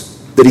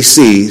cares, that he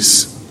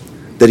sees,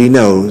 that he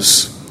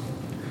knows,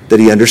 that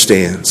he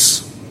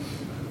understands.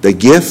 The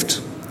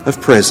gift of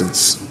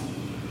presence.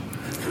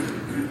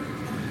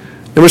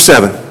 Number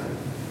 7.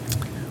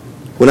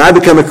 When I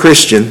become a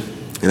Christian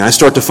and I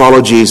start to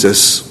follow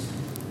Jesus,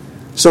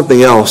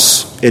 something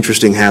else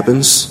interesting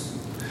happens.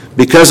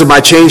 Because of my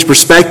changed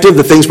perspective,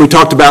 the things we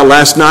talked about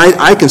last night,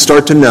 I can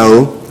start to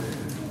know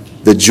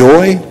the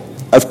joy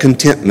of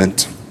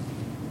contentment.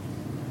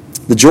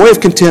 The joy of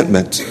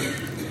contentment.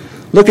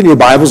 Look in your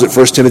Bibles at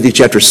 1 Timothy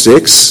chapter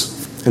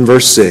 6 and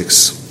verse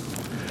 6.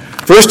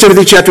 1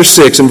 Timothy chapter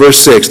 6 and verse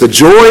 6. The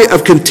joy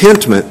of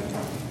contentment.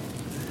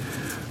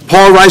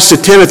 Paul writes to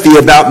Timothy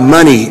about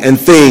money and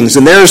things,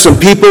 and there are some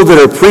people that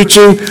are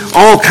preaching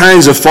all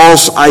kinds of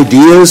false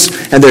ideas,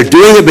 and they're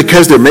doing it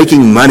because they're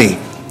making money.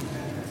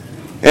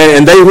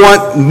 And they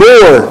want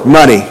more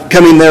money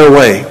coming their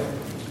way.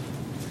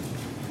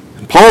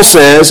 And Paul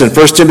says in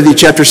 1 Timothy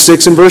chapter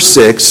 6 and verse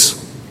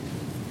 6,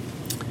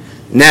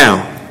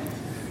 now,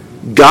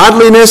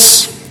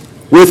 godliness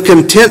with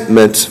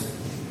contentment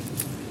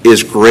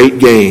is great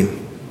gain.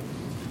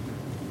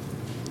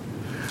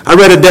 I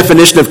read a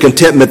definition of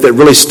contentment that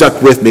really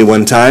stuck with me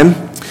one time.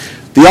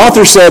 The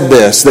author said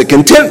this, that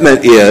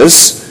contentment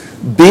is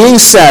being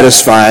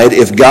satisfied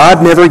if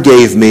God never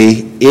gave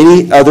me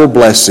any other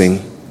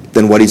blessing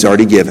than what he's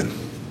already given.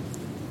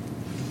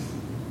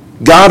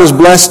 God has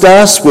blessed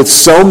us with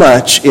so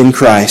much in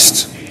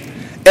Christ.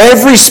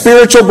 Every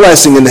spiritual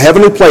blessing in the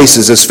heavenly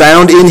places is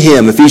found in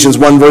him, Ephesians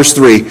 1 verse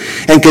 3.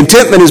 And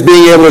contentment is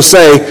being able to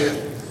say,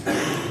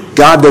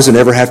 God doesn't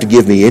ever have to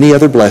give me any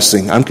other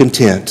blessing. I'm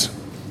content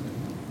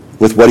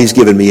with what he's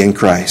given me in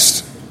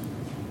Christ.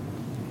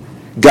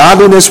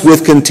 Godliness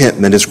with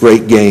contentment is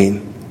great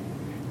gain.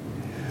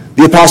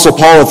 The Apostle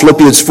Paul in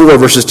Philippians 4,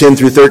 verses 10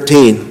 through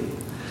 13,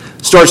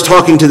 starts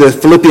talking to the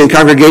Philippian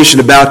congregation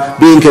about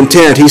being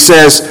content. He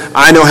says,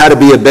 I know how to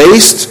be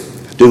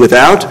abased, do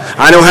without.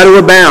 I know how to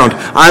abound.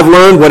 I've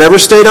learned whatever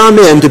state I'm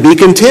in to be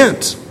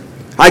content.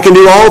 I can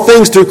do all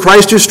things through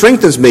Christ who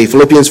strengthens me,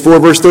 Philippians 4,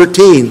 verse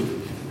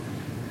 13.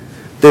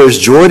 There's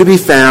joy to be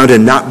found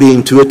in not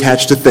being too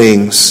attached to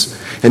things,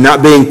 and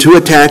not being too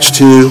attached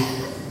to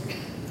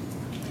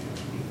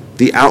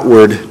the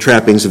outward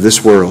trappings of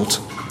this world.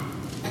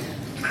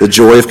 The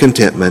joy of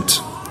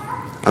contentment,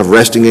 of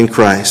resting in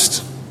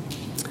Christ.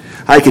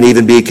 I can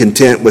even be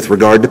content with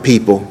regard to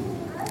people.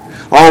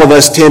 All of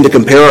us tend to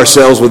compare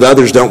ourselves with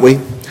others, don't we?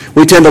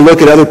 We tend to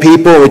look at other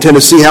people, and we tend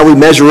to see how we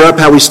measure up,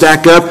 how we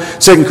stack up.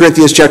 2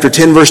 Corinthians chapter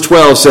 10, verse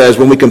 12 says,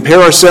 when we compare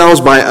ourselves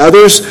by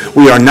others,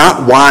 we are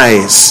not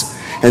wise.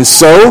 And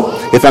so,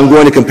 if I'm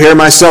going to compare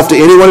myself to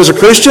anyone as a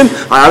Christian,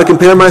 I ought to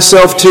compare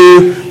myself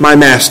to my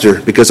master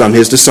because I'm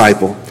his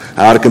disciple.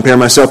 I ought to compare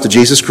myself to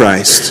Jesus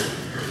Christ.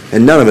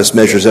 And none of us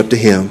measures up to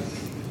him.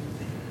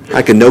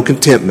 I can know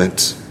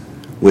contentment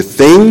with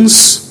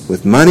things,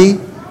 with money,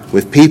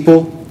 with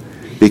people,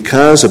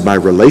 because of my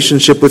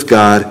relationship with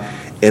God.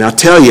 And I'll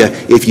tell you,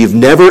 if you've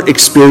never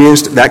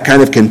experienced that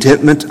kind of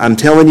contentment, I'm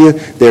telling you,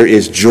 there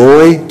is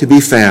joy to be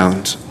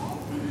found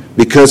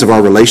because of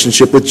our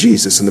relationship with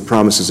Jesus and the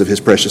promises of his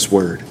precious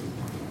word.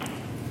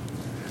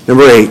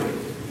 Number 8,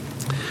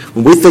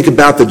 when we think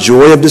about the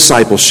joy of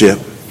discipleship,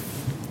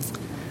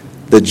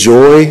 the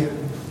joy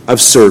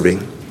of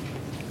serving,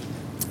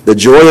 the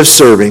joy of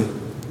serving.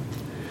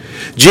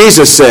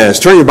 Jesus says,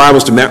 turn your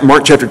Bibles to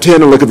Mark chapter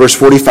 10 and look at verse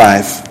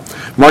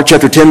 45. Mark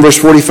chapter 10, verse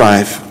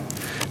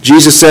 45.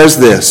 Jesus says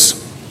this.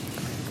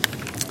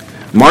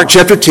 Mark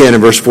chapter 10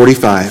 and verse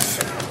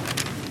 45.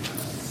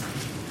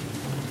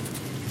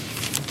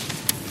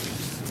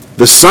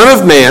 The Son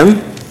of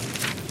Man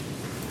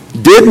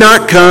did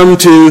not come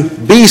to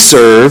be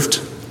served,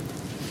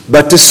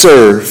 but to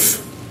serve,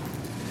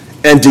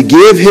 and to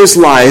give his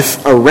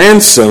life a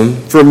ransom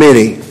for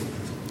many.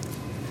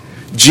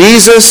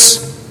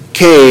 Jesus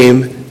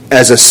came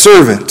as a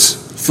servant,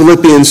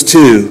 Philippians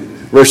 2,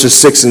 verses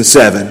 6 and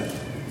 7.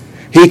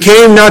 He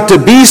came not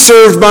to be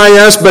served by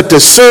us, but to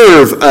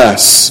serve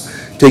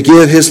us, to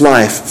give his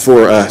life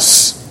for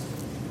us.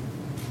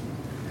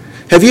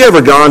 Have you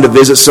ever gone to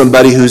visit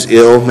somebody who's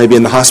ill, maybe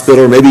in the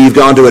hospital, or maybe you've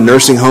gone to a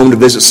nursing home to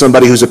visit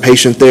somebody who's a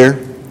patient there?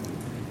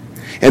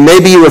 And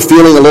maybe you were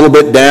feeling a little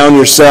bit down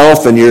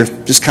yourself and you're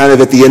just kind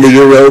of at the end of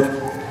your rope.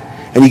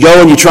 And you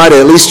go and you try to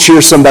at least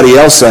cheer somebody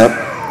else up.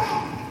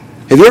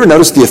 Have you ever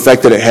noticed the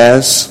effect that it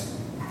has?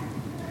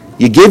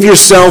 You give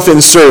yourself in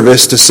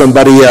service to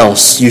somebody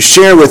else. You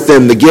share with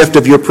them the gift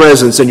of your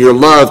presence and your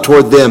love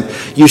toward them.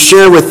 You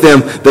share with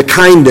them the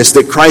kindness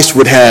that Christ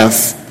would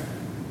have.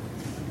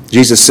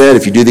 Jesus said,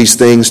 if you do these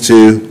things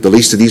to the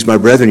least of these, my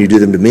brethren, you do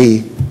them to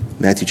me.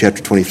 Matthew chapter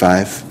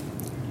 25.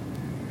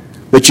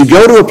 But you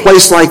go to a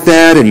place like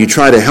that and you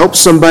try to help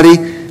somebody,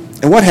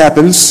 and what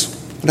happens?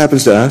 What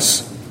happens to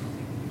us?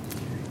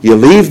 You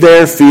leave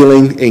there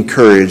feeling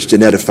encouraged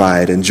and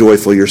edified and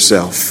joyful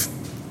yourself.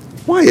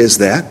 Why is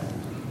that?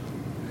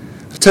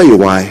 I'll tell you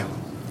why.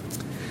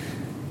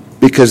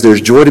 Because there's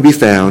joy to be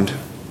found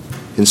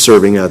in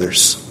serving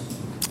others.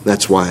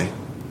 That's why.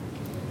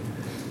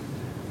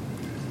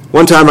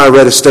 One time I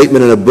read a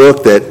statement in a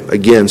book that,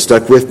 again,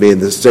 stuck with me,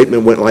 and the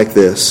statement went like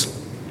this.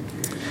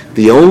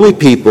 The only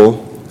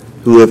people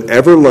who have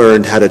ever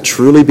learned how to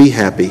truly be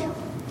happy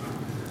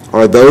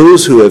are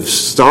those who have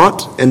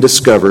sought and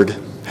discovered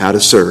how to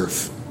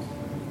serve.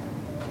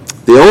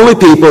 The only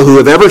people who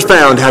have ever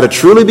found how to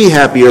truly be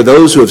happy are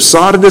those who have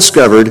sought and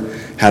discovered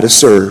how to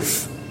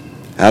serve,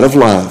 out of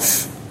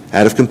love,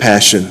 out of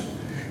compassion,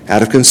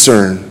 out of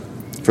concern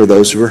for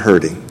those who are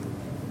hurting.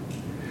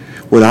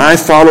 When I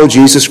follow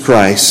Jesus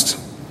Christ,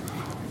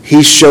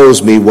 he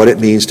shows me what it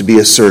means to be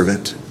a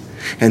servant.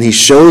 And he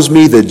shows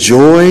me the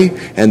joy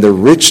and the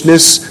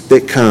richness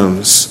that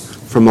comes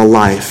from a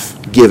life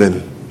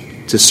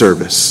given to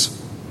service.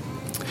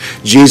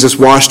 Jesus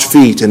washed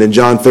feet, and in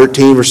John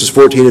 13, verses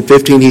 14 and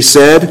 15, he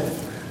said,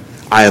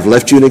 I have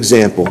left you an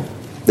example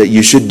that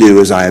you should do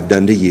as I have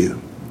done to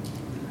you.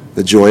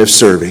 The joy of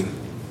serving.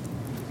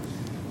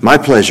 My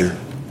pleasure,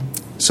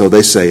 so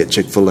they say at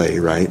Chick-fil-A,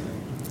 right?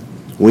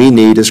 We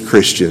need as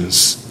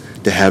Christians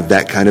to have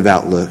that kind of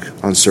outlook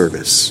on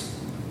service.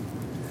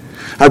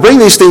 I bring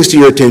these things to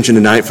your attention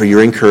tonight for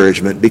your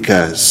encouragement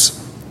because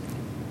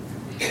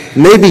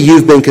maybe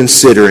you've been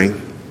considering,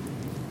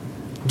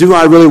 do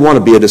I really want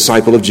to be a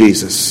disciple of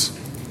Jesus?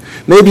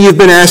 Maybe you've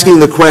been asking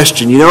the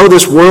question,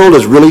 this world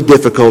is really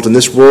difficult and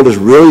this world is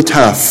really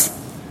tough,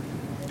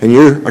 and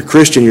you're a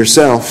Christian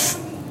yourself.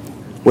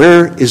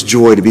 Where is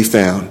joy to be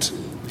found?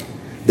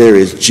 There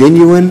is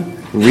genuine,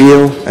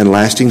 real, and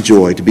lasting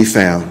joy to be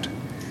found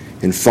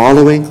in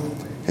following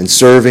and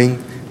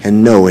serving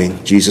and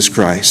knowing Jesus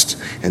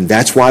Christ. And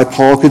that's why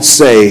Paul could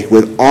say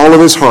with all of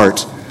his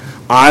heart,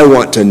 I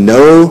want to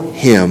know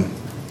him.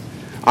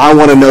 I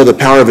want to know the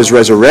power of his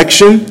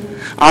resurrection.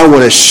 I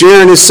want to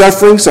share in his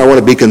sufferings. I want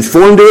to be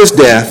conformed to his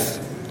death,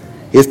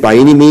 if by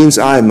any means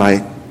I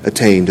might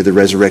attain to the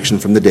resurrection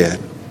from the dead.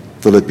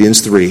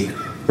 Philippians 3,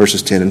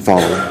 verses 10 and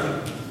following.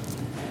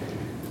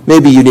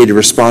 Maybe you need to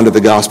respond to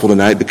the gospel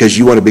tonight because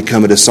you want to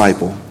become a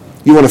disciple.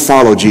 You want to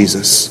follow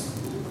Jesus.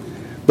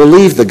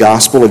 Believe the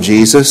gospel of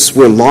Jesus.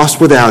 We're lost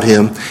without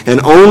him,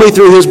 and only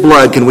through his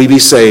blood can we be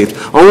saved.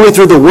 Only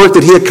through the work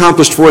that he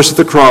accomplished for us at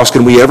the cross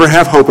can we ever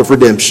have hope of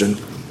redemption.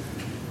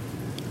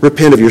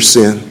 Repent of your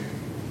sin.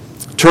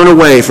 Turn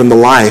away from the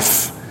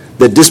life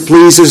that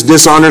displeases,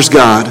 dishonors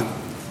God.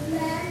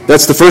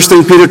 That's the first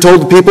thing Peter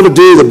told the people to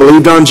do that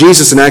believed on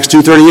Jesus in Acts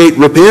 2:38.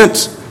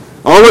 Repent.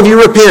 All of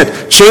you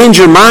repent. Change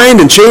your mind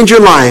and change your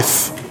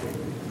life.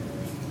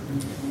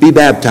 Be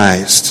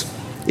baptized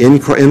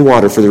in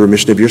water for the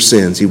remission of your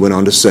sins, he went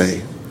on to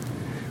say.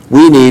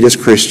 We need as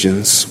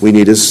Christians, we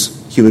need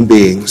as human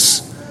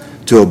beings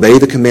to obey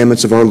the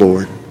commandments of our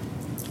Lord.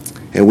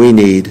 And we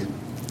need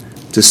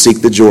to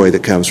seek the joy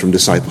that comes from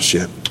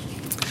discipleship.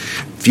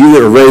 If you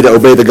are ready to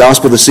obey the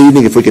gospel this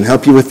evening, if we can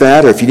help you with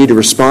that, or if you need to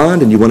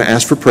respond and you want to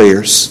ask for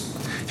prayers,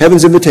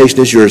 heaven's invitation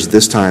is yours at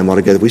this time while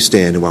together we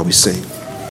stand and while we sing.